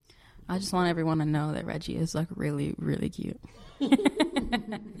I just want everyone to know that Reggie is like really, really cute.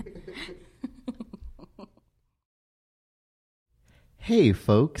 Hey,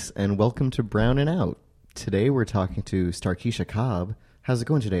 folks, and welcome to Brown and Out. Today we're talking to Starkeisha Cobb. How's it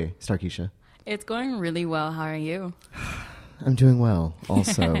going today, Starkeisha? It's going really well. How are you? I'm doing well,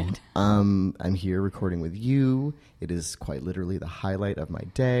 also. I'm here recording with you. It is quite literally the highlight of my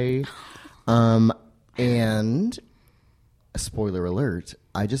day. And, spoiler alert,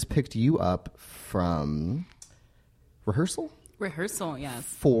 I just picked you up from rehearsal? Rehearsal, yes.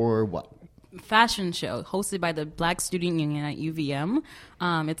 For what? Fashion show hosted by the Black Student Union at UVM.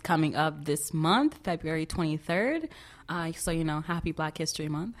 It's coming up this month, February 23rd. So, happy Black History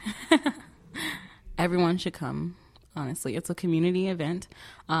Month. Everyone should come. Honestly, it's a community event.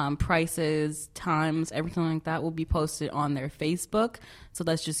 Prices, times, everything like that will be posted on their Facebook. So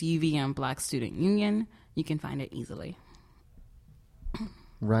that's just UVM Black Student Union. You can find it easily.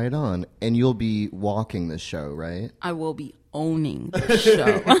 Right on. And you'll be walking the show, right? I will be owning the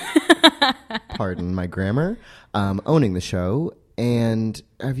show. Pardon my grammar. Owning the show. And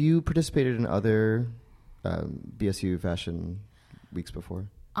have you participated in other BSU fashion weeks before?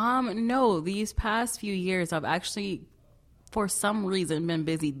 No, these past few years, I've actually, for some reason, been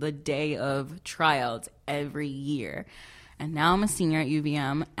busy the day of tryouts every year. And now I'm a senior at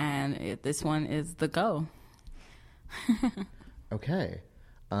UVM, and this one is the go. Okay.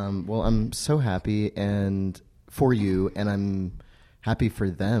 Well, I'm so happy for you, and I'm happy for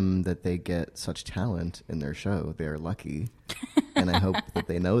them that they get such talent in their show. They're lucky, and I hope that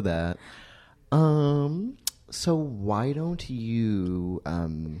they know that. So why don't you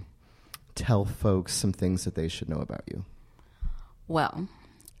tell folks some things that they should know about you? Well,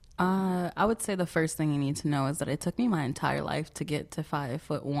 I would say the first thing you need to know is that it took me my entire life to get to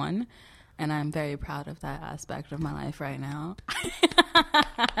 5'1", and I'm very proud of that aspect of my life right now.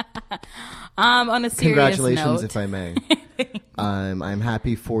 On a serious Congratulations, note, if I may. I'm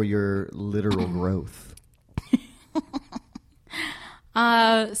happy for your literal growth.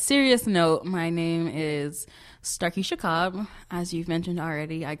 Serious note, my name is Starkeisha Cobb. As you've mentioned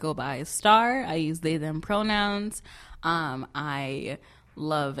already, I go by Star. I use they, them pronouns. I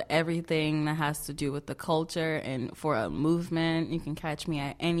love everything that has to do with the culture and for a movement. You can catch me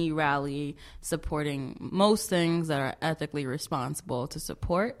at any rally supporting most things that are ethically responsible to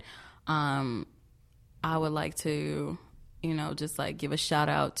support. I would like to, just like give a shout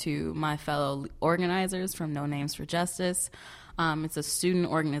out to my fellow organizers from No Names for Justice. It's a student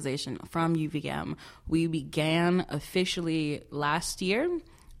organization from UVM. We began officially last year.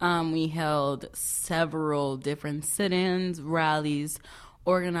 We held several different sit-ins, rallies,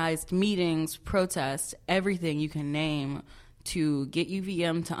 organized meetings, protests, everything you can name to get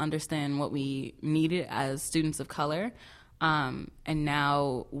UVM to understand what we needed as students of color. And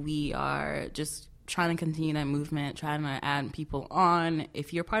now we are just trying to continue that movement, trying to add people on.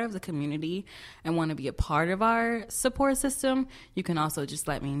 If you're part of the community and want to be a part of our support system, you can also just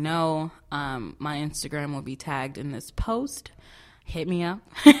let me know. My Instagram will be tagged in this post. Hit me up.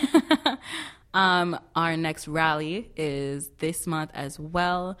 Our next rally is this month as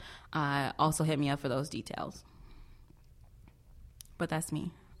well. Also hit me up for those details. But that's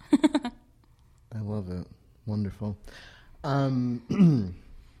me. I love it. Wonderful.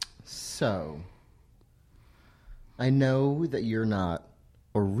 So, I know that you're not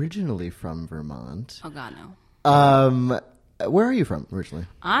originally from Vermont. Oh, God, no. Where are you from originally?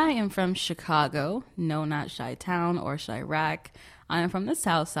 I am from Chicago. No, not Chi-Town or Chirac. I am from the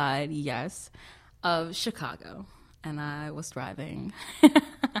south side, yes, of Chicago. And I was driving.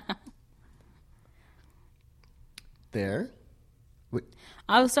 There?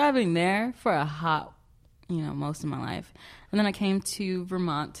 I was driving there for a hot, most of my life. And then I came to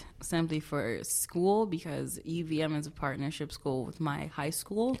Vermont simply for school because UVM is a partnership school with my high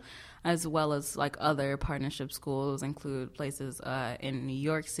school, as well as like other partnership schools include places in New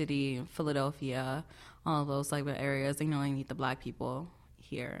York City, Philadelphia, all of those type of areas. They know they need the Black people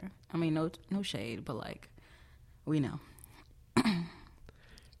here. I mean, no shade, but like, we know.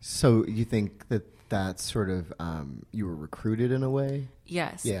 So you think that that's sort of, you were recruited in a way?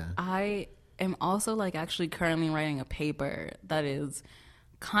 Yes. Yeah. I am also like actually currently writing a paper that is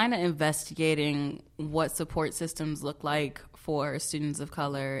kind of investigating what support systems look like for students of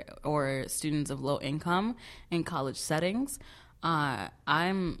color or students of low income in college settings.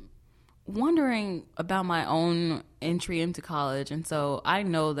 I'm wondering about my own entry into college. And so I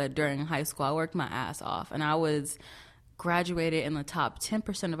know that during high school, I worked my ass off and I was graduated in the top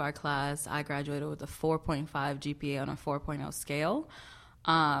 10% of our class. I graduated with a 4.5 GPA on a 4.0 scale.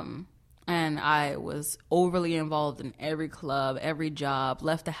 And I was overly involved in every club, every job,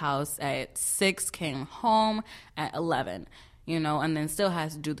 left the house at 6, came home at 11, and then still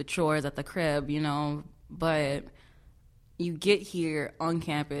has to do the chores at the crib, but you get here on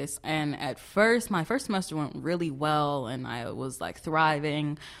campus, and at first, my first semester went really well, and I was like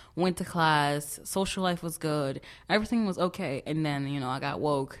thriving, went to class, social life was good, everything was okay, and then, I got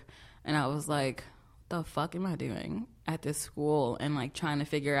woke, and I was like, the fuck am I doing at this school? And like trying to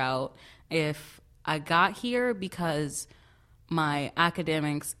figure out if I got here because my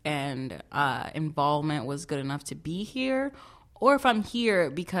academics and involvement was good enough to be here, or if I'm here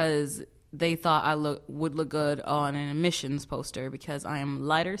because they thought I would look good on an admissions poster because I am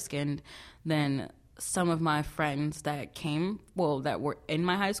lighter skinned than some of my friends that were in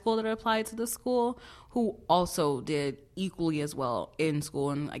my high school that applied to the school, who also did equally as well in school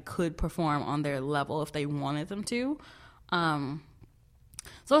and like could perform on their level if they wanted them to. So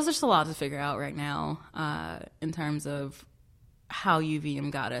it's just a lot to figure out right now in terms of how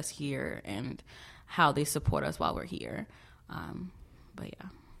UVM got us here and how they support us while we're here. But yeah.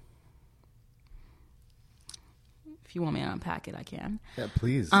 If you want me to unpack it, I can. Yeah,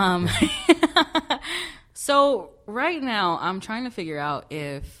 please. So right now, I'm trying to figure out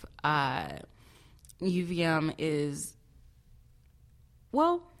if UVM is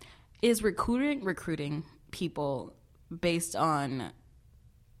recruiting people based on,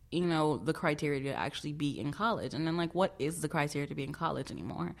 the criteria to actually be in college. And then, like, what is the criteria to be in college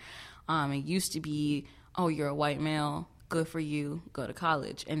anymore? It used to be, oh, you're a white male, good for you, go to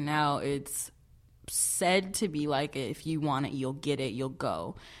college. And now it's said to be like, if you want it, you'll get it, you'll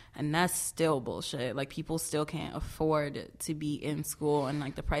go. And that's still bullshit. Like, people still can't afford to be in school, and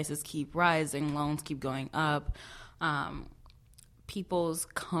like the prices keep rising, loans keep going up. People's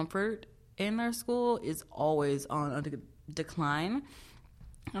comfort in their school is always on a decline.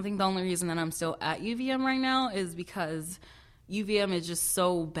 I think the only reason that I'm still at UVM right now is because UVM is just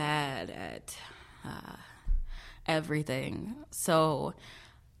so bad at everything. So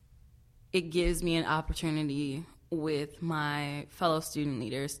it gives me an opportunity with my fellow student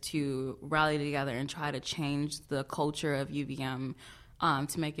leaders to rally together and try to change the culture of UVM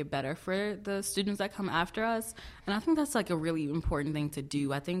to make it better for the students that come after us. And I think that's like a really important thing to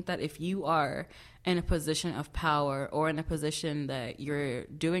do. I think that if you are in a position of power or in a position that you're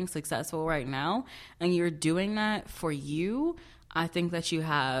doing successful right now and you're doing that for you, I think that you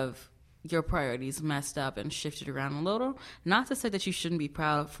have your priorities messed up and shifted around a little. Not to say that you shouldn't be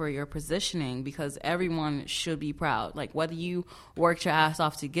proud for your positioning, because everyone should be proud. Like, whether you worked your ass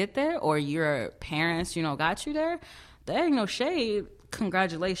off to get there or your parents, got you there, there ain't no shade.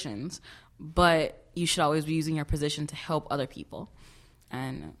 Congratulations. But you should always be using your position to help other people.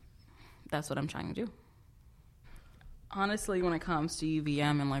 And that's what I'm trying to do. Honestly, when it comes to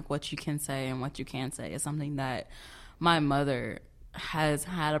UVM and like what you can say and what you can't say is something that my mother has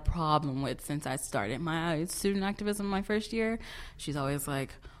had a problem with since I started my student activism my first year. She's always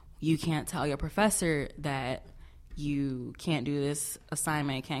like, you can't tell your professor that you can't do this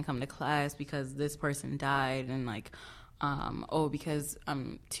assignment, can't come to class because this person died, and like, because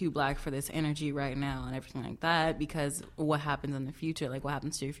I'm too black for this energy right now and everything like that, because what happens in the future, like what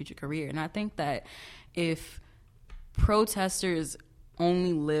happens to your future career. And I think that if protesters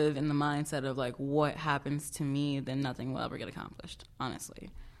only live in the mindset of like what happens to me, then nothing will ever get accomplished, honestly.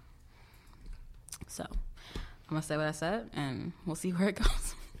 So I'm gonna say what I said and we'll see where it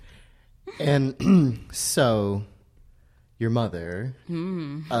goes. And so your mother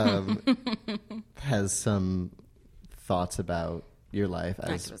has some thoughts about your life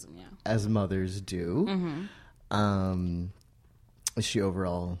as mothers do. Is she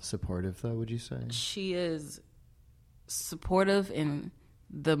overall supportive though, would you say? She is supportive in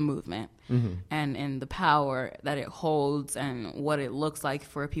the movement and in the power that it holds and what it looks like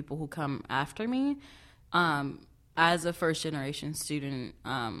for people who come after me. As a first generation student,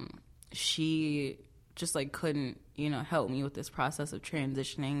 she just like couldn't, help me with this process of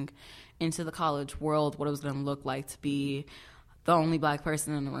transitioning into the college world, what it was going to look like to be the only black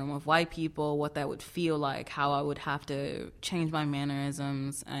person in a room with white people, what that would feel like, how I would have to change my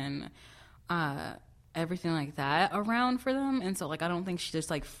mannerisms and everything like that around for them. And so like I don't think she just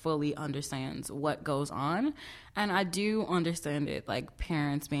like fully understands what goes on. And I do understand it, like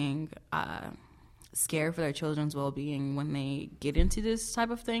parents being scared for their children's well-being when they get into this type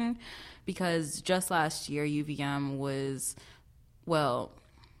of thing, because just last year UVM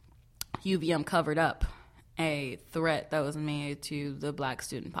covered up a threat that was made to the black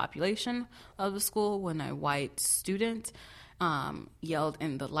student population of the school when a white student yelled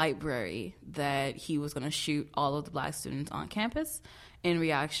in the library that he was going to shoot all of the black students on campus. in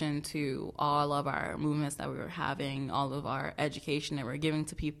reaction to all of our movements that we were having, all of our education that we're giving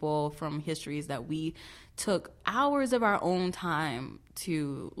to people from histories that we took hours of our own time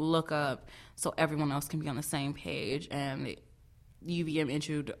to look up so everyone else can be on the same page. And UVM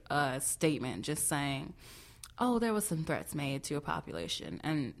issued a statement just saying, oh, there was some threats made to a population,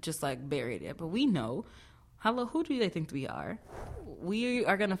 and just like buried it. But we know, hello, who do they think we are? We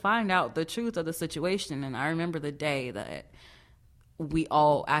are going to find out the truth of the situation. And I remember the day that we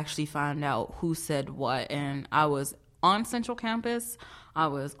all actually found out who said what. And I was on Central Campus. I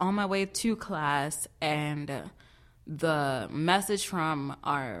was on my way to class, and the message from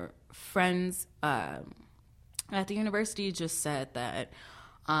our friends at the university just said that,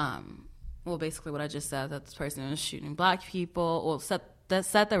 well, basically what I just said, that this person was shooting black people. Well, said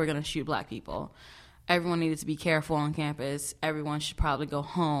that they were going to shoot black people. Everyone needed to be careful on campus. Everyone should probably go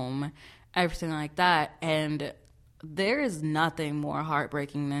home, everything like that. And there is nothing more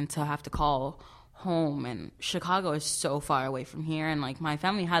heartbreaking than to have to call home. And Chicago is so far away from here. And, like, my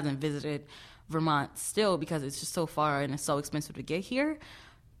family hasn't visited Vermont still because it's just so far and it's so expensive to get here.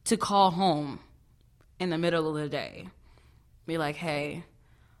 To call home in the middle of the day, be like, hey,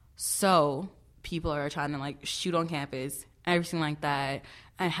 so people are trying to, like, shoot on campus, everything like that,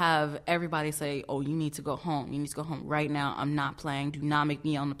 and have everybody say, oh, you need to go home. You need to go home right now. I'm not playing. Do not make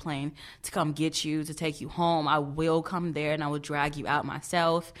me on the plane to come get you, to take you home. I will come there and I will drag you out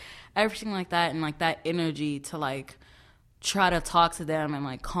myself. Everything like that, and, like, that energy to, like, try to talk to them and,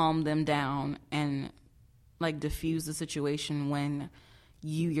 like, calm them down and, like, diffuse the situation when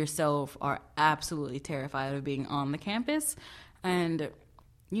you yourself are absolutely terrified of being on the campus. And,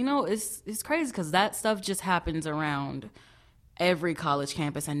 you know, it's crazy because that stuff just happens around every college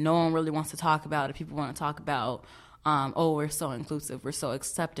campus, and no one really wants to talk about it. People want to talk about, oh, we're so inclusive, we're so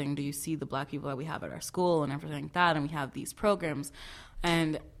accepting. Do you see the black people that we have at our school and everything like that? And we have these programs.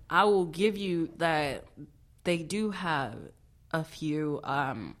 And I will give you that they do have a few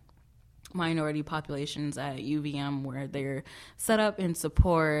minority populations at UVM where they're set up in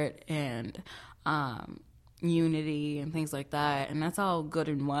support and unity and things like that. And that's all good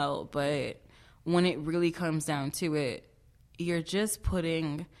and well. But when it really comes down to it, you're just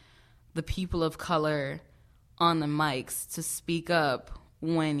putting the people of color on the mics to speak up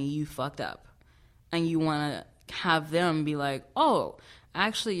when you fucked up. And you want to have them be like, oh,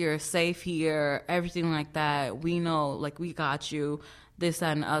 actually, you're safe here, everything like that. We know, like, we got you, this,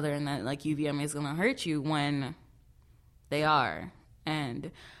 that, and the other, and that, like, UVM is going to hurt you when they are.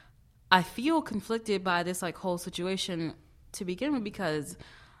 And I feel conflicted by this, like, whole situation to begin with, because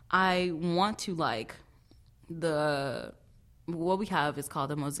I want to, like, what we have is called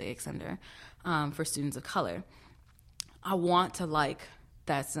the Mosaic Center for students of color. I want to like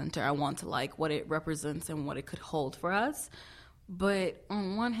that center. I want to like what it represents and what it could hold for us. But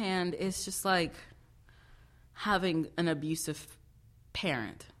on one hand, it's just like having an abusive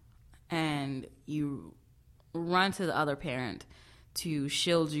parent, and you run to the other parent to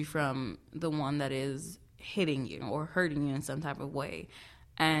shield you from the one that is hitting you or hurting you in some type of way.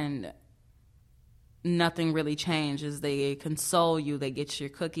 And nothing really changes. They console you, they get your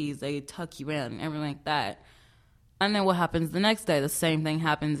cookies, they tuck you in, everything like that. And then what happens the next day? The same thing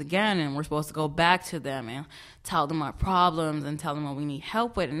happens again, and we're supposed to go back to them and tell them our problems and tell them what we need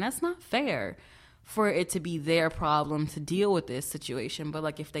help with. And that's not fair for it to be their problem to deal with this situation. But,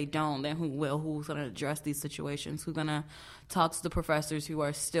 like, if they don't, then who will? Who's going to address these situations? Who's going to talk to the professors who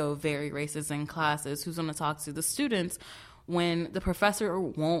are still very racist in classes? Who's going to talk to the students when the professor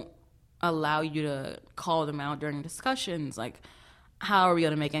won't allow you to call them out during discussions? Like, how are we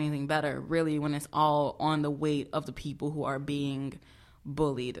going to make anything better, really, when it's all on the weight of the people who are being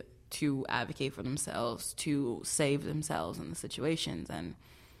bullied to advocate for themselves, to save themselves in the situations? And,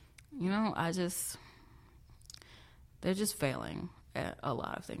 you know, they're just failing at a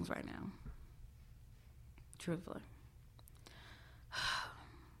lot of things right now. Truthfully.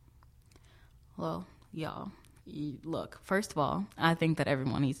 Well, y'all, look, first of all, I think that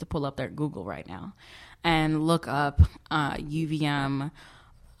everyone needs to pull up their Google right now and look up UVM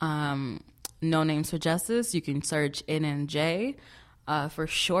No Names for Justice. You can search NNJ for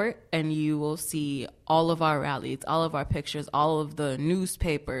short, and you will see all of our rallies, all of our pictures, all of the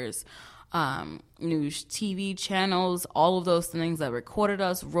newspapers, news TV channels, all of those things that recorded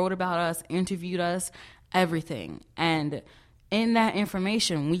us, wrote about us, interviewed us, everything. And in that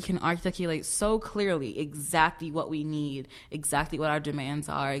information, we can articulate so clearly exactly what we need, exactly what our demands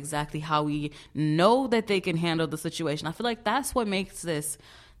are, exactly how we know that they can handle the situation. I feel like that's what makes this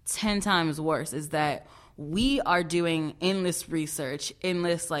 10 times worse, is that We are doing endless research,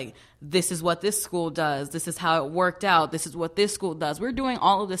 endless, like, this is what this school does. This is how it worked out. This is what this school does. We're doing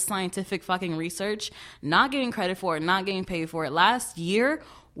all of this scientific fucking research, not getting credit for it, not getting paid for it. Last year,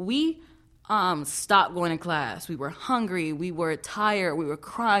 we stopped going to class. We were hungry. We were tired. We were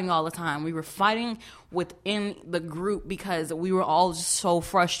crying all the time. We were fighting within the group because we were all just so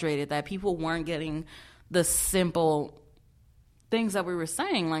frustrated that people weren't getting the simple things that we were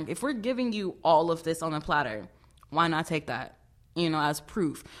saying. Like, if we're giving you all of this on a platter, why not take that, as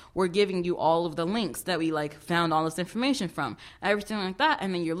proof? We're giving you all of the links that we, like, found all this information from, everything like that,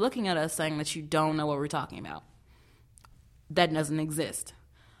 and then you're looking at us saying that you don't know what we're talking about. That doesn't exist.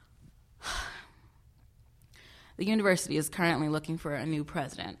 The university is currently looking for a new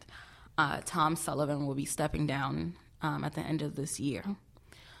president. Tom Sullivan will be stepping down at the end of this year.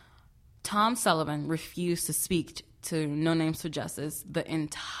 Tom Sullivan refused to speak to No Names for Justice the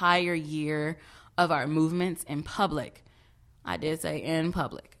entire year of our movements in public. I did say in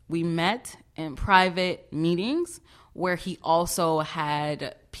public. We met in private meetings where he also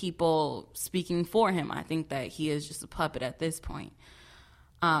had people speaking for him. I think that he is just a puppet at this point.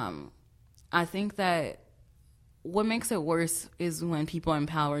 I think that what makes it worse is when people in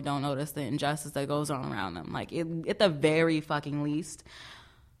power don't notice the injustice that goes on around them. Like, at the very fucking least,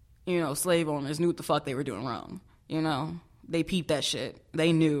 slave owners knew what the fuck they were doing wrong. They peeped that shit.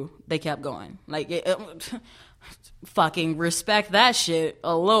 They knew. They kept going. Like, fucking respect that shit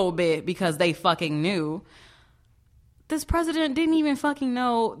a little bit because they fucking knew. This president didn't even fucking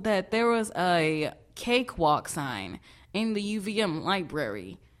know that there was a cakewalk sign in the UVM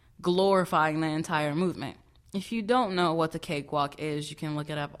library glorifying the entire movement. If you don't know what the cakewalk is, you can look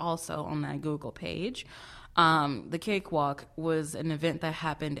it up also on that Google page. The cakewalk was an event that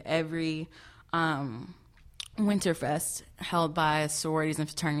happened every Winterfest held by sororities and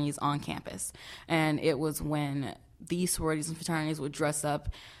fraternities on campus. And it was when these sororities and fraternities would dress up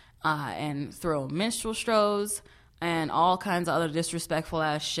and throw minstrel shows and all kinds of other disrespectful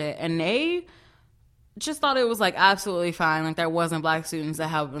ass shit. And they just thought it was, like, absolutely fine. Like, there wasn't black students that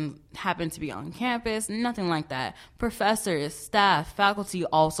happened to be on campus. Nothing like that. Professors, staff, faculty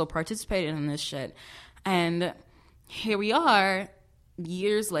also participated in this shit. And here we are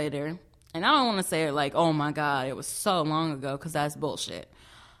years later. And I don't want to say it like, oh, my God, it was so long ago, because that's bullshit.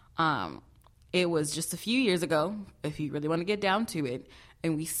 It was just a few years ago, if you really want to get down to it.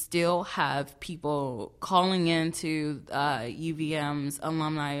 And we still have people calling into UVM's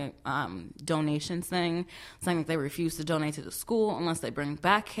alumni donations thing, saying that they refuse to donate to the school unless they bring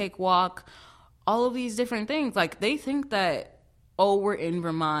back Cakewalk. All of these different things. Like, they think that, oh, we're in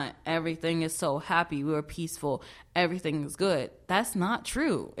Vermont, everything is so happy, we're peaceful, everything is good. That's not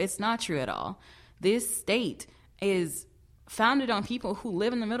true. It's not true at all. This state is founded on people who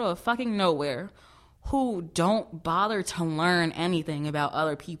live in the middle of fucking nowhere, who don't bother to learn anything about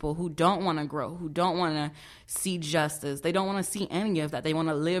other people, who don't want to grow, who don't want to see justice. They don't want to see any of that. They want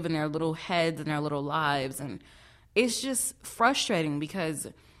to live in their little heads and their little lives. And it's just frustrating because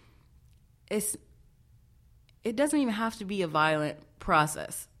it doesn't even have to be a violent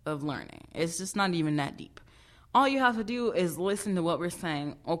process of learning. It's just not even that deep. All you have to do is listen to what we're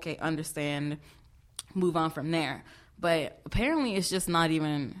saying, okay, understand, move on from there. But apparently it's just not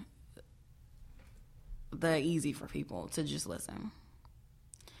even that easy for people to just listen.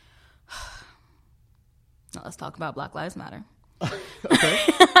 Now let's talk about Black Lives Matter. Okay.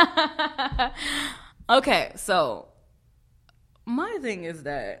 Okay, so my thing is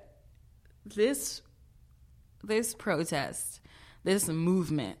that this protest, this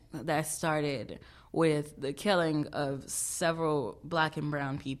movement that started with the killing of several black and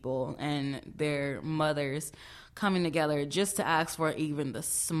brown people and their mothers coming together just to ask for even the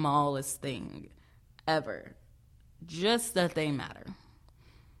smallest thing ever, just that they matter.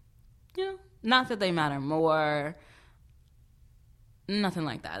 Not that they matter more, nothing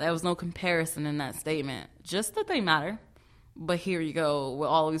like that. There was no comparison in that statement, just that they matter. But here you go with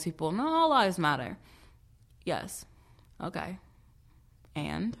all these people, no, all lives matter. Yes, okay.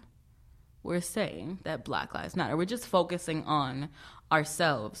 And we're saying that Black Lives Matter. We're just focusing on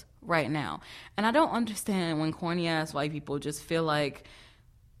ourselves right now. And I don't understand when corny ass white people just feel like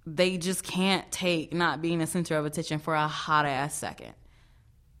they just can't take not being the center of attention for a hot ass second.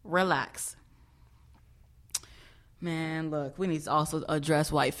 Relax. Man, look, we need to also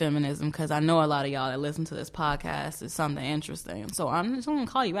address white feminism because I know a lot of y'all that listen to this podcast is something interesting. So I'm just going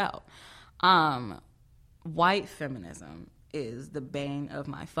to call you out. White feminism is the bane of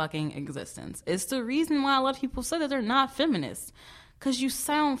my fucking existence. It's the reason why a lot of people say that they're not feminists because you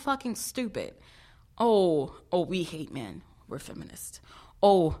sound fucking stupid. Oh, we hate men. We're feminists.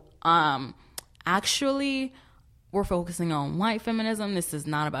 Oh, actually, we're focusing on white feminism. This is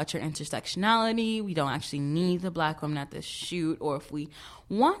not about your intersectionality. We don't actually need the black women at this shoot, or if we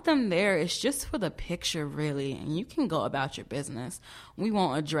want them there, it's just for the picture, really, and you can go about your business. We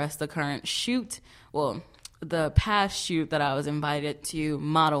won't address the current shoot, well, the past shoot that I was invited to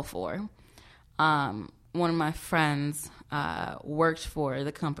model for. One of my friends worked for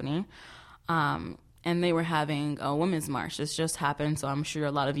the company, and they were having a women's march. This just happened, so I'm sure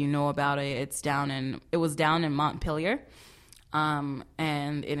a lot of you know about it. It was down in Montpelier, and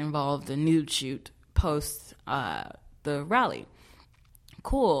it involved a nude shoot post the rally.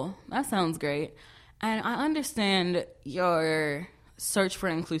 Cool, that sounds great. And I understand your search for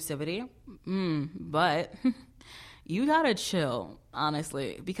inclusivity, but you gotta chill,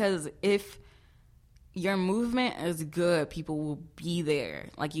 honestly, because if your movement is good, people will be there.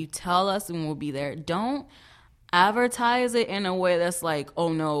 Like, you tell us and we'll be there. Don't advertise it in a way that's like,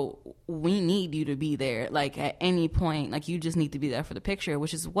 oh no, we need you to be there. Like, at any point, like, you just need to be there for the picture,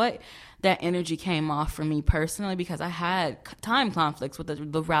 which is what that energy came off for me personally, because I had time conflicts with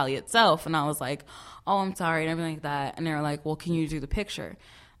the rally itself. And I was like, oh, I'm sorry, and everything like that. And they were like, well, can you do the picture?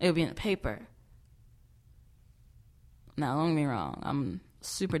 It would be in the paper. Now, don't get me wrong. I'm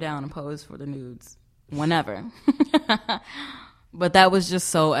super down to pose for the nudes whenever. But that was just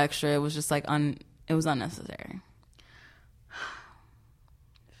so extra. It was just like it was unnecessary.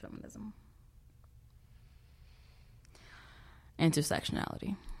 Feminism.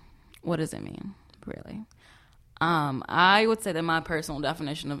 Intersectionality. What does it mean, really? I would say that my personal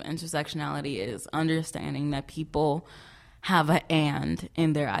definition of intersectionality is understanding that people have an and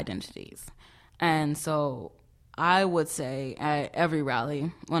in their identities. And so I would say at every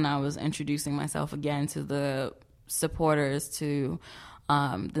rally, when I was introducing myself again to the supporters, to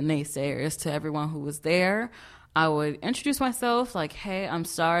the naysayers, to everyone who was there, I would introduce myself like, hey, I'm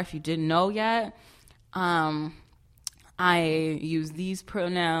sorry if you didn't know yet. I use these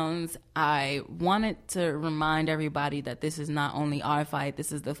pronouns. I wanted to remind everybody that this is not only our fight,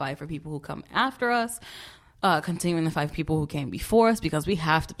 this is the fight for people who come after us, continuing the fight for people who came before us, because we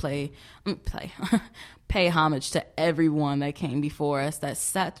have to pay homage to everyone that came before us, that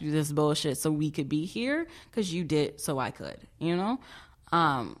sat through this bullshit so we could be here, because you did so I could, you know?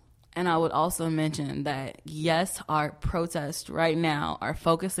 And I would also mention that, yes, our protests right now are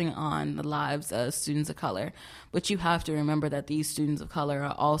focusing on the lives of students of color, but you have to remember that these students of color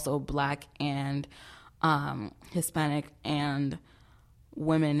are also Black and Hispanic and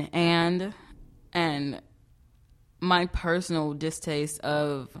women, and my personal distaste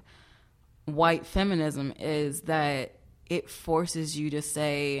of white feminism is that it forces you to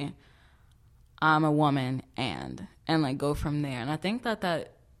say, I'm a woman and like go from there. And I think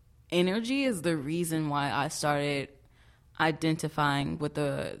that energy is the reason why I started identifying with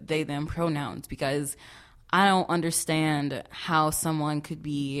the they them pronouns, because I don't understand how someone could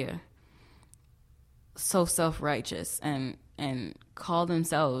be so self-righteous and call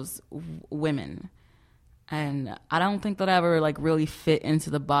themselves women. And I don't think that I ever like really fit into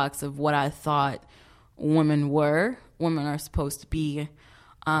the box of what I thought women were. Women are supposed to be,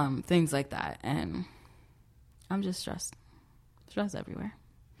 things like that. And I'm just stressed everywhere.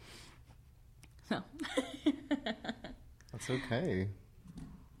 So that's okay.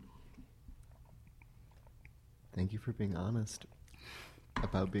 Thank you for being honest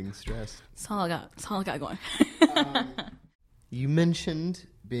about being stressed. That's all I got going. You mentioned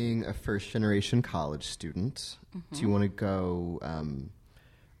being a first-generation college student. Mm-hmm. Do you want to go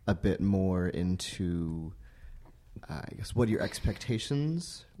a bit more into, I guess, what your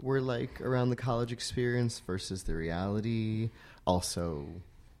expectations were like around the college experience versus the reality? Also,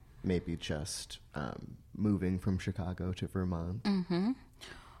 maybe just moving from Chicago to Vermont. Mm-hmm.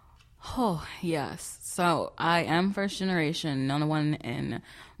 Oh, yes. So I am first generation. No one in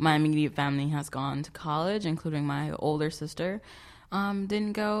my immediate family has gone to college, including my older sister.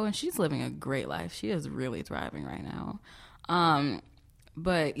 Didn't go, and she's living a great life. She is really thriving right now.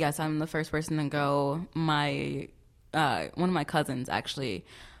 But yes, I'm the first person to go. My one of my cousins actually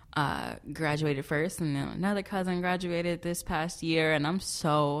graduated first, and then another cousin graduated this past year, and I'm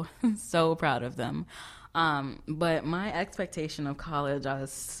so proud of them. But my expectation of college, I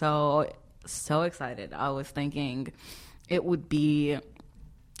was so excited. I was thinking it would be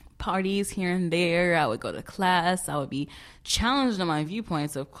parties here and there. I would go to class. I would be challenged on my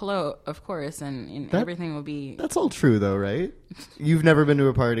viewpoints, of course, and everything would be... That's all true, though, right? You've never been to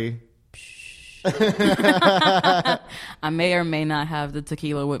a party? I may or may not have the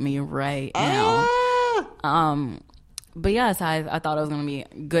tequila with me right now. But yes, I thought it was going to be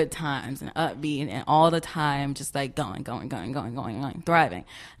good times and upbeat and all the time just like going, thriving.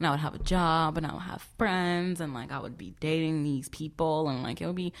 And I would have a job and I would have friends and like I would be dating these people and like it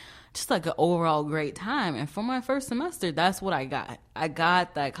would be just like an overall great time. And for my first semester, that's what I got. I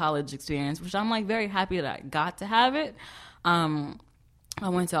got that college experience, which I'm like very happy that I got to have it. I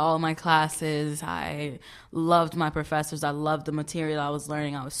went to all of my classes. I loved my professors. I loved the material I was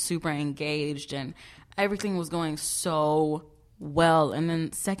learning. I was super engaged and everything was going so well. And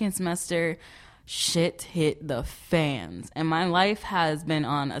then second semester, shit hit the fans. And my life has been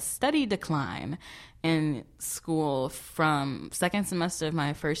on a steady decline in school from second semester of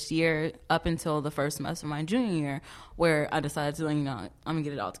my first year up until the first semester of my junior year, where I decided to, I'm going to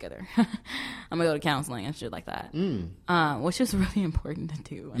get it all together. I'm going to go to counseling and shit like that, which is really important to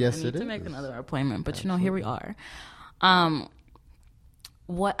do. Yes, I need to make another appointment, but here we are.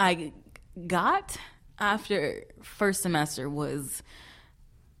 What I got after first semester was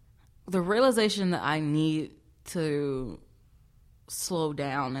the realization that I need to slow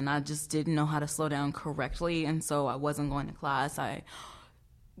down, and I just didn't know how to slow down correctly, and so I wasn't going to class. I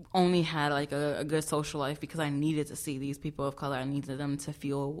only had like a good social life because I needed to see these people of color. I needed them to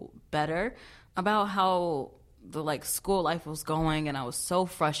feel better about how the like school life was going, and I was so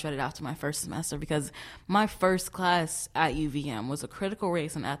frustrated after my first semester because my first class at UVM was a critical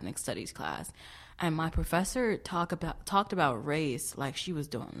race and ethnic studies class, and my professor talked about race like she was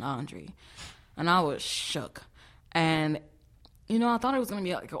doing laundry, and I was shook. And I thought it was going to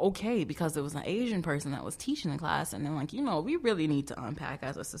be like okay because it was an Asian person that was teaching the class, and then like we really need to unpack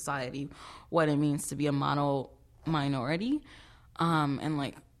as a society what it means to be a model minority, and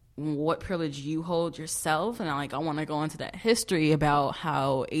like what privilege you hold yourself. And I want to go into that history about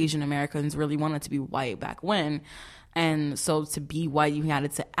how Asian Americans really wanted to be white back when. And so to be white, you had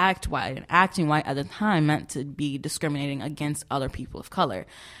to act white. And acting white at the time meant to be discriminating against other people of color.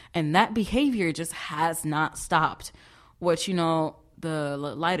 And that behavior just has not stopped. Which, the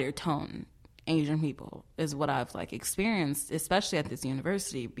lighter tone Asian people is what I've experienced, especially at this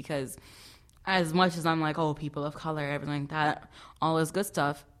university. Because as much as I'm like, oh, people of color, everything like that, all this good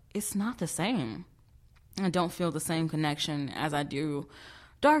stuff, it's not the same. I don't feel the same connection as I do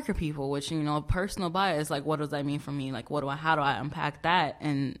darker people, which, personal bias, what does that mean for me? How do I unpack that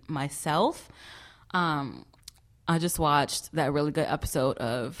in myself? I just watched that really good episode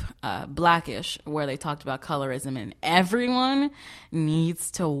of Blackish where they talked about colorism, and everyone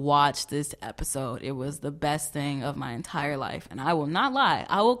needs to watch this episode. It was the best thing of my entire life, and I will not lie,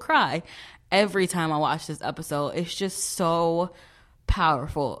 I will cry every time I watch this episode. It's just so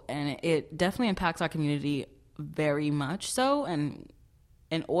powerful, and it definitely impacts our community very much so. And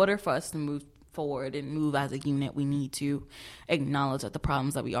in order for us to move forward and move as a unit, we need to acknowledge that the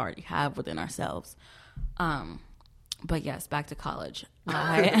problems that we already have within ourselves. But yes, back to college.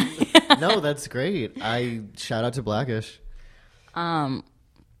 No, that's great. I shout out to Blackish. College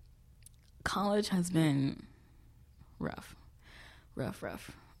has been rough.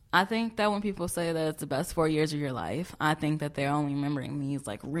 I think that when people say that it's the best 4 years of your life, I think that they're only remembering these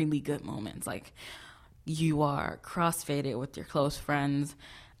really good moments. Like you are cross-faded with your close friends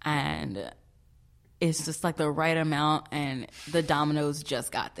and it's just the right amount and the dominoes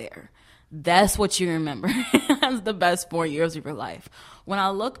just got there. That's what you remember as the best 4 years of your life. When I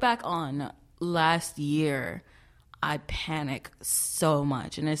look back on last year, I panic so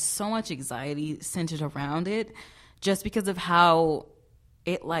much. And there's so much anxiety centered around it just because of how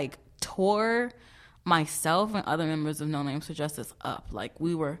it tore myself and other members of No Names for Justice up.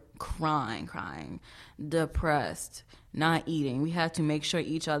 We were crying, depressed, not eating. We had to make sure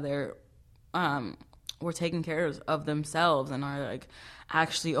each other were taking care of themselves and are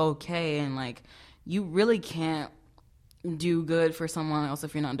actually okay. And you really can't do good for someone else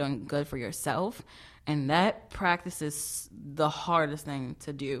if you're not doing good for yourself. And that practice is the hardest thing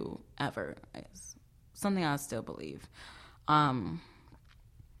to do ever. It's something I still believe.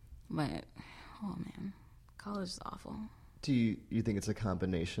 But oh man, college is awful. Do you think it's a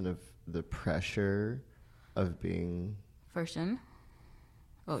combination of the pressure of being first in?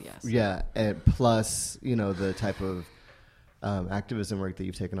 Oh yes. Yeah, and plus the type of activism work that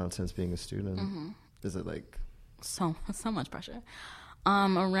you've taken on since being a student. Mm-hmm. Is it so much pressure?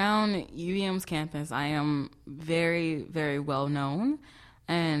 Around UVM's campus, I am very, very well known,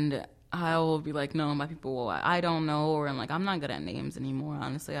 and I will be known by people I don't know, or I'm not good at names anymore.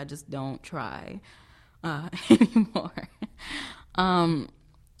 Honestly, I just don't try anymore.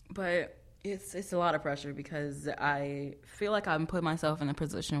 But it's a lot of pressure because I feel like I'm putting myself in a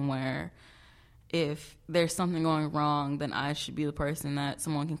position where if there's something going wrong, then I should be the person that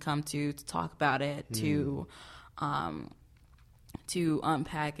someone can come to talk about it, to to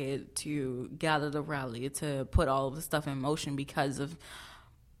unpack it, to gather the rally, to put all of the stuff in motion because of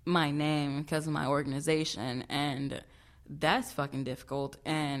my name, because of my organization. And that's fucking difficult.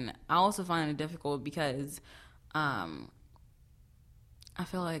 And I also find it difficult because I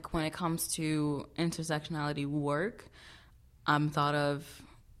feel like when it comes to intersectionality work, I'm thought of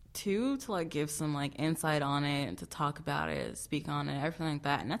too to like give some like insight on it and to talk about it, speak on it, everything like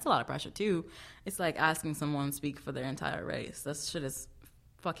that. And that's a lot of pressure too. It's like asking someone to speak for their entire race. That shit is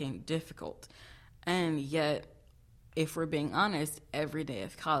fucking difficult. And yet, if we're being honest, every day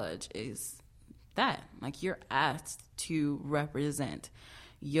of college is that. Like, you're asked to represent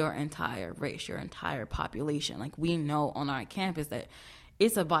your entire race, your entire population. Like, we know on our campus that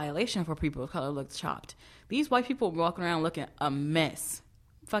it's a violation for people of color to look chopped. These white people walking around looking a mess.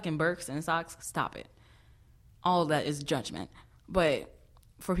 Fucking Birks and socks, stop it. All of that is judgment. But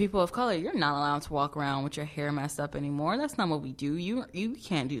for people of color, you're not allowed to walk around with your hair messed up anymore. That's not what we do. You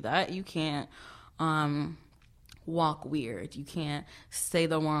can't do that. You can't walk weird. You can't say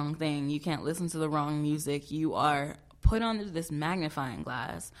the wrong thing. You can't listen to the wrong music. You are put under this magnifying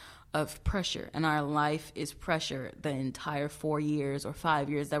glass of pressure. And our life is pressure the entire 4 years or 5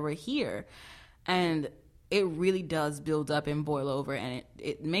 years that we're here. And it really does build up and boil over, and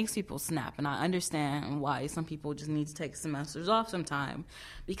it makes people snap. And I understand why some people just need to take semesters off sometime,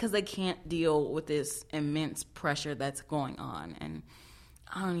 because they can't deal with this immense pressure that's going on. And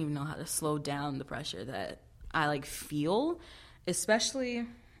I don't even know how to slow down the pressure that I like feel, especially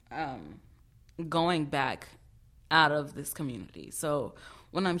going back out of this community. So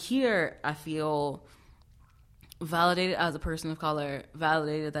when I'm here, I feel validated as a person of color,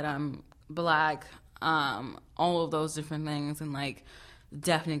 validated that I'm Black, all of those different things, and like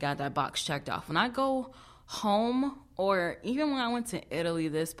definitely got that box checked off. When I go home, or even when I went to Italy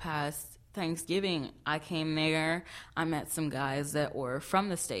this past Thanksgiving, I came there, I met some guys that were from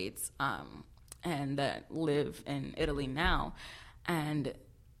the States and that live in Italy now, and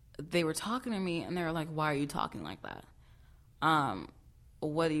they were talking to me and they were like, why are you talking like that?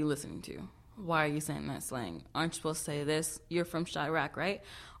 What are you listening to? Why are you saying that slang? Aren't you supposed to say this? You're from Chirac, right?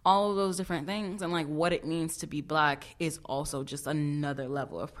 All of those different things, and like what it means to be Black is also just another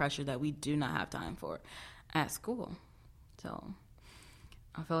level of pressure that we do not have time for at school. So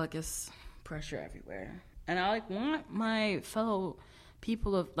I feel like it's pressure everywhere, and I like want my fellow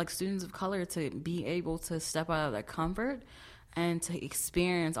people of like students of color to be able to step out of their comfort and to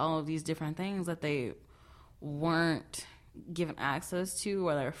experience all of these different things that they weren't given access to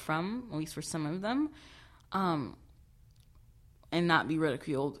where they're from, at least for some of them, and not be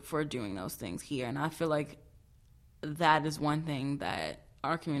ridiculed for doing those things here. And I feel like that is one thing that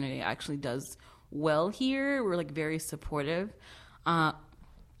our community actually does well here. We're like very supportive, or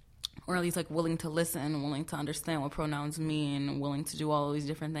at least like willing to listen, willing to understand what pronouns mean, willing to do all of these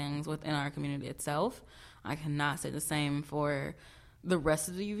different things within our community itself. I cannot say the same for the rest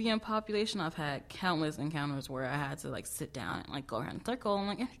of the UVM population. I've had countless encounters where I had to like sit down and like go around in a circle and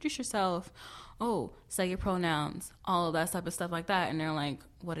like introduce yourself. Oh, say your pronouns, all of that type of stuff like that. And they're like,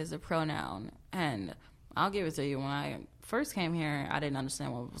 what is a pronoun? And I'll give it to you. When I first came here, I didn't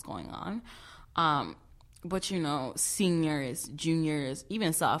understand what was going on. But, you know, seniors, juniors,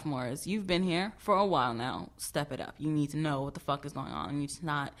 even sophomores, you've been here for a while now. Step it up. You need to know what the fuck is going on. You need to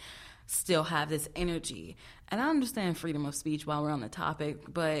not still have this energy. And I understand freedom of speech while we're on the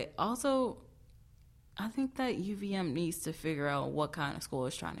topic, but also I think that UVM needs to figure out what kind of school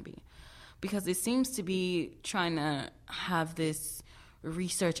it's trying to be. Because it seems to be trying to have this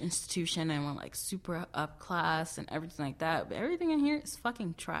research institution and we're like super up class and everything like that, but everything in here is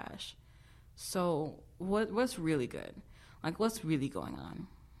fucking trash. So what's really good? Like, what's really going on?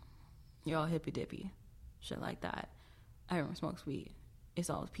 You're all hippy dippy, shit like that. Everyone smokes weed. It's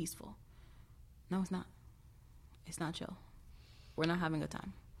all peaceful. No, it's not. It's not chill. We're not having a good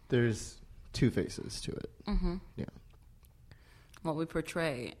time. There's two faces to it. Mm-hmm. Yeah. What we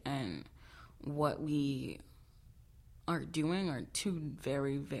portray and what we are doing are two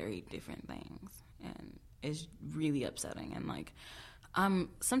very, very different things. And it's really upsetting. And, like, I'm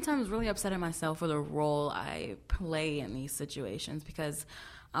sometimes really upset at myself for the role I play in these situations, because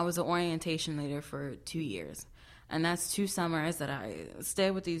I was an orientation leader for 2 years. And that's 2 summers that I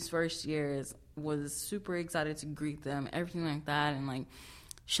stayed with these first years, was super excited to greet them, everything like that, and, like,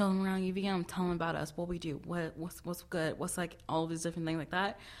 show them around UVM, tell them about us, what we do, what's good, what's, like, all these different things like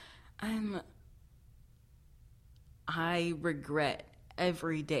that. And I regret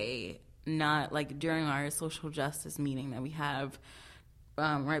every day not, like, during our social justice meeting that we have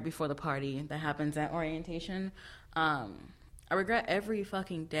right before the party that happens at orientation, I regret every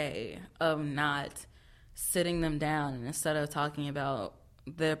fucking day of not sitting them down, and instead of talking about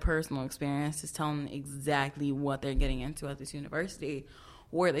their personal experiences, telling them exactly what they're getting into at this university,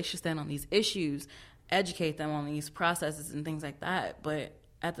 where they should stand on these issues, educate them on these processes and things like that. But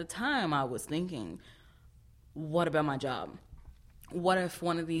at the time, I was thinking, what about my job? What if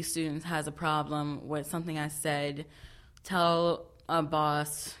one of these students has a problem with something I said? Tell a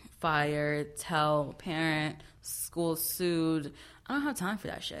boss, fired, tell parent, school sued. I don't have time for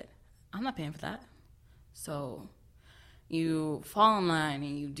that shit. I'm not paying for that. So you fall in line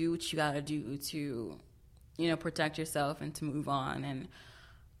and you do what you gotta do to, protect yourself and to move on. And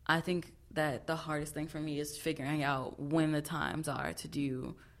I think that the hardest thing for me is figuring out when the times are to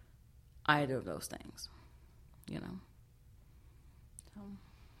do either of those things, So,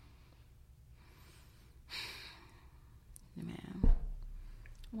 man,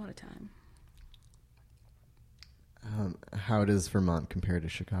 what a time. How does Vermont compare to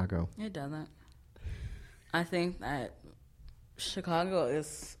Chicago? It doesn't. I think that Chicago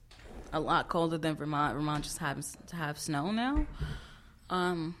is a lot colder than Vermont. Vermont just happens to have snow now.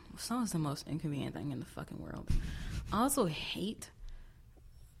 Snow is the most inconvenient thing in the fucking world. I also hate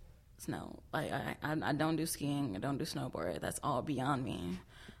snow. Like I don't do skiing. I don't do snowboard. That's all beyond me.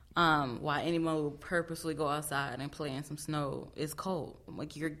 Why anyone would purposely go outside and play in some snow is cold.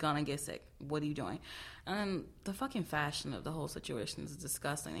 Like, you're gonna get sick. What are you doing? And the fucking fashion of the whole situation is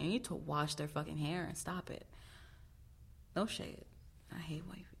disgusting. They need to wash their fucking hair and stop it. No shade. I hate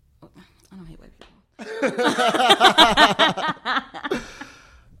white people. I don't hate white people.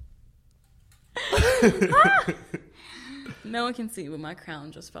 No one can see, but my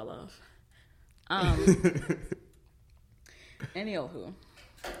crown just fell off. Anywho.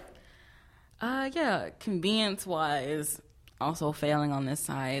 Yeah, convenience-wise, also failing on this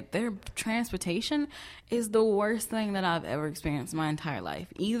side. Their transportation is the worst thing that I've ever experienced in my entire life.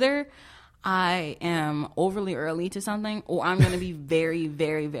 Either I am overly early to something, or I'm going to be very,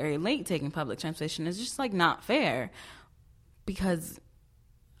 very, very late taking public transportation. It's just, not fair, because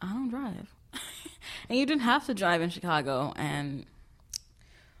I don't drive. And you didn't have to drive in Chicago, and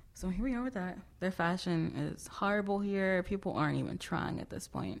so here we are with that. Their fashion is horrible here. People aren't even trying at this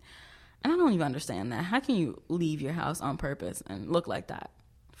point. And I don't even understand that. How can you leave your house on purpose and look like that?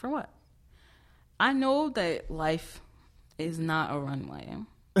 For what? I know that life is not a runway.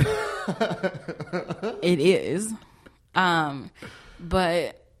 It is. But I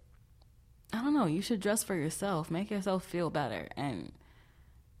don't know. You should dress for yourself. Make yourself feel better. And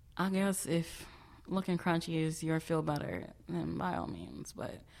I guess if looking crunchy is your feel better, then by all means.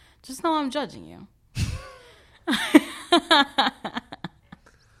 But just know I'm judging you.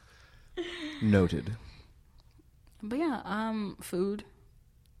 Noted. But yeah, food,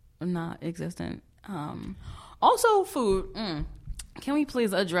 not existent. Also food. Can we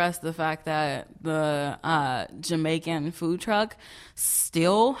please address the fact that the Jamaican food truck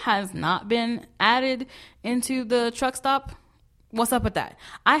still has not been added into the truck stop? What's up with that?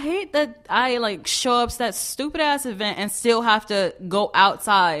 I hate that I show up to that stupid ass event and still have to go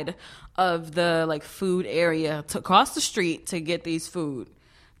outside of the food area to cross the street to get these food.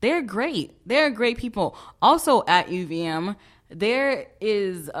 They're great. They're great people. Also at UVM, there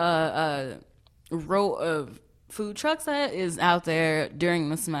is a row of food trucks that is out there during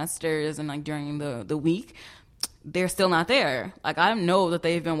the semesters and during the week. They're still not there. I know that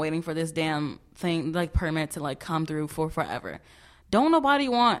they've been waiting for this damn thing, permit to come through for forever. Don't nobody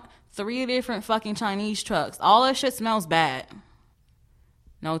want 3 different fucking Chinese trucks. All that shit smells bad.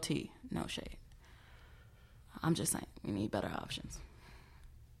 No tea, no shade. I'm just saying, we need better options.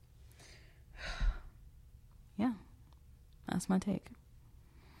 Yeah, that's my take.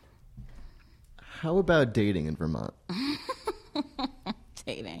 How about dating in Vermont?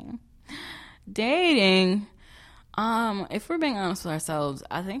 Dating. If we're being honest with ourselves,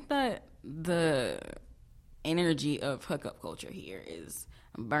 I think that the energy of hookup culture here is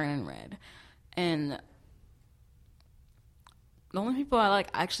burning red. And the only people I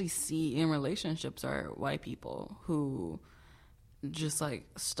actually see in relationships are white people who just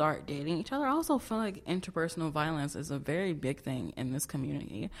start dating each other. I also feel like interpersonal violence is a very big thing in this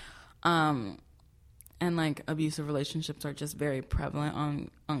community. And abusive relationships are just very prevalent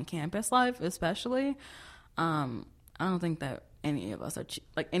on campus life, especially. I don't think that any of us are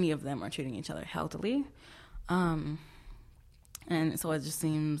any of them are treating each other healthily. And so it just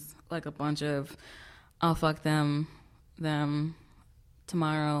seems like a bunch of I'll fuck them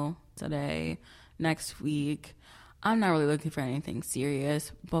tomorrow, today, next week. I'm not really looking for anything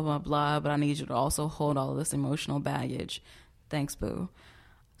serious, blah, blah, blah, but I need you to also hold all of this emotional baggage. Thanks, boo.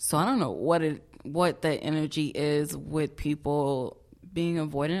 So I don't know what the energy is with people being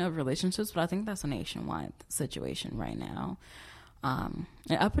avoidant of relationships, but I think that's a nationwide situation right now. An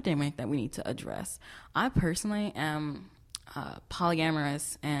epidemic that we need to address. I personally am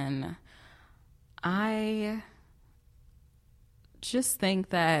polyamorous, and I just think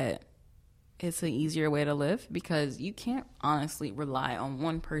that it's an easier way to live because you can't honestly rely on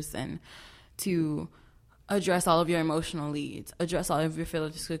one person to address all of your emotional needs, address all of your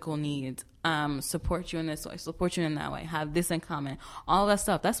physical needs, support you in this way, support you in that way, have this in common, all that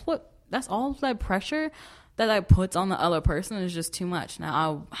stuff. That's all that pressure that puts on the other person is just too much.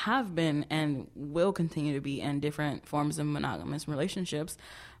 Now, I have been and will continue to be in different forms of monogamous relationships,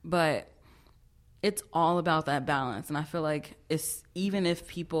 but it's all about that balance. And I feel like it's, even if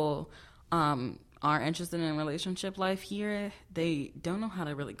people are interested in relationship life here, they don't know how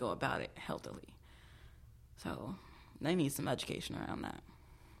to really go about it healthily. So they need some education around that.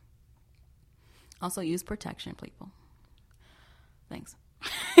 Also, use protection, people. Thanks.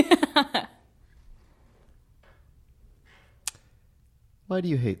 Why do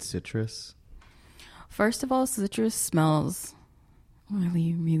you hate citrus? First of all, citrus smells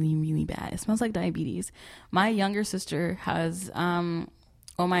really, really, really bad. It smells like diabetes. My younger sister has, my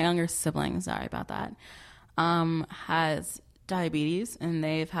younger sibling, sorry about that, has diabetes, and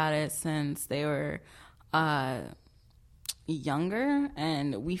they've had it since they were younger,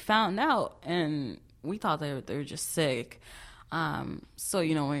 and we found out, and we thought they were just sick. So,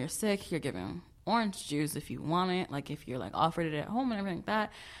 you know, when you're sick, you're given orange juice if you want it, like if you're like offered it at home and everything like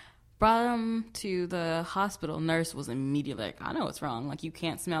that. Brought them to the hospital. Nurse was immediately like, I know what's wrong. Like, you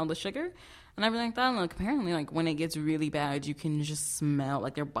can't smell the sugar and everything like that. And like, apparently, like, when it gets really bad, you can just smell,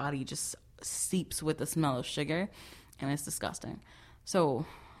 like, their body just seeps with the smell of sugar, and it's disgusting. So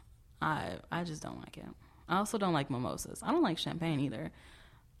I just don't like it. I also don't like mimosas. I don't like champagne either.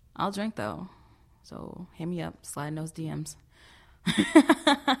 I'll drink though. So hit me up, slide in those DMs.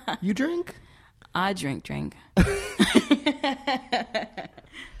 You drink? I drink.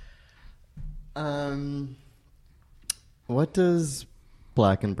 What does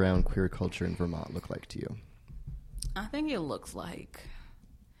Black and brown queer culture in Vermont look like to you? I think it looks like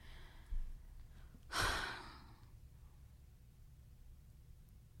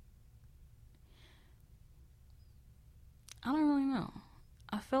I don't really know.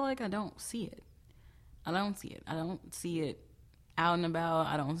 I feel like I don't see it. I don't see it out and about.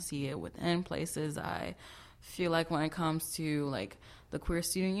 I don't see it within places. I feel like when it comes to like the queer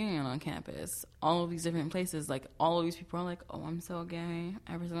student union on campus, all of these different places, like all of these people are like, oh, I'm so gay,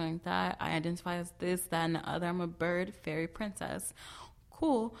 everything like that. I identify as this, that, and the other. I'm a bird, fairy, princess.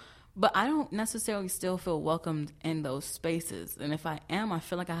 Cool. But I don't necessarily still feel welcomed in those spaces. And if I am, I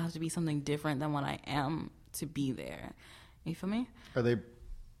feel like I have to be something different than what I am to be there. You feel me? Are they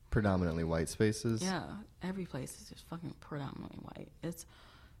predominantly white spaces? Yeah. Every place is just fucking predominantly white. It's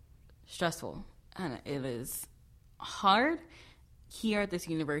stressful. And it is hard here at this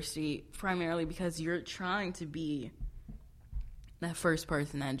university, primarily because you're trying to be that first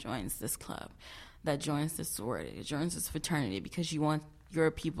person that joins this club, that joins this sorority, that joins this fraternity, because you want your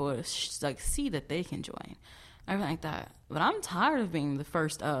people to like see that they can join, everything like that. But I'm tired of being the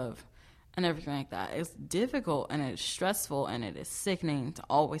first of and everything like that. It's difficult and it's stressful and it is sickening to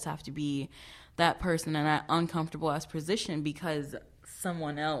always have to be that person in that uncomfortable ass position because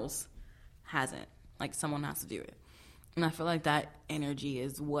someone else hasn't. Like, someone has to do it. And I feel like that energy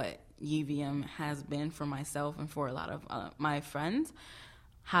is what UVM has been for myself and for a lot of my friends,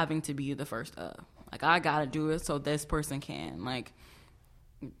 having to be the first of. Like, I gotta do it so this person can. Like,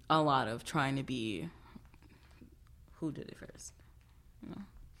 a lot of trying to be who did it first. You know?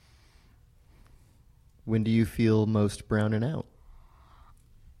 When do you feel most browning out?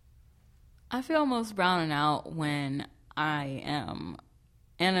 I feel most browning out when I am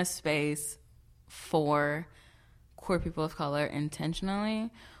in a space for queer people of color intentionally,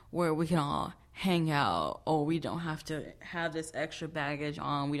 where we can all hang out, or we don't have to have this extra baggage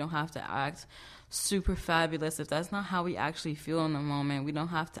on. We don't have to act super fabulous if that's not how we actually feel in the moment. We don't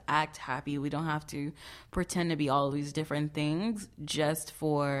have to act happy. We don't have to pretend to be all these different things just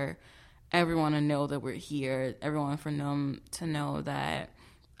for everyone to know that we're here, everyone for them to know that,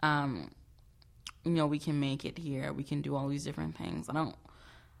 you know, we can make it here. We can do all these different things.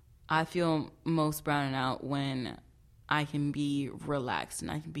 I feel most browning out when I can be relaxed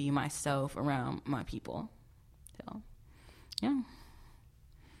and I can be myself around my people. So, yeah.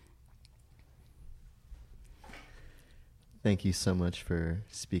 Thank you so much for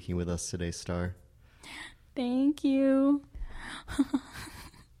speaking with us today, Star. Thank you.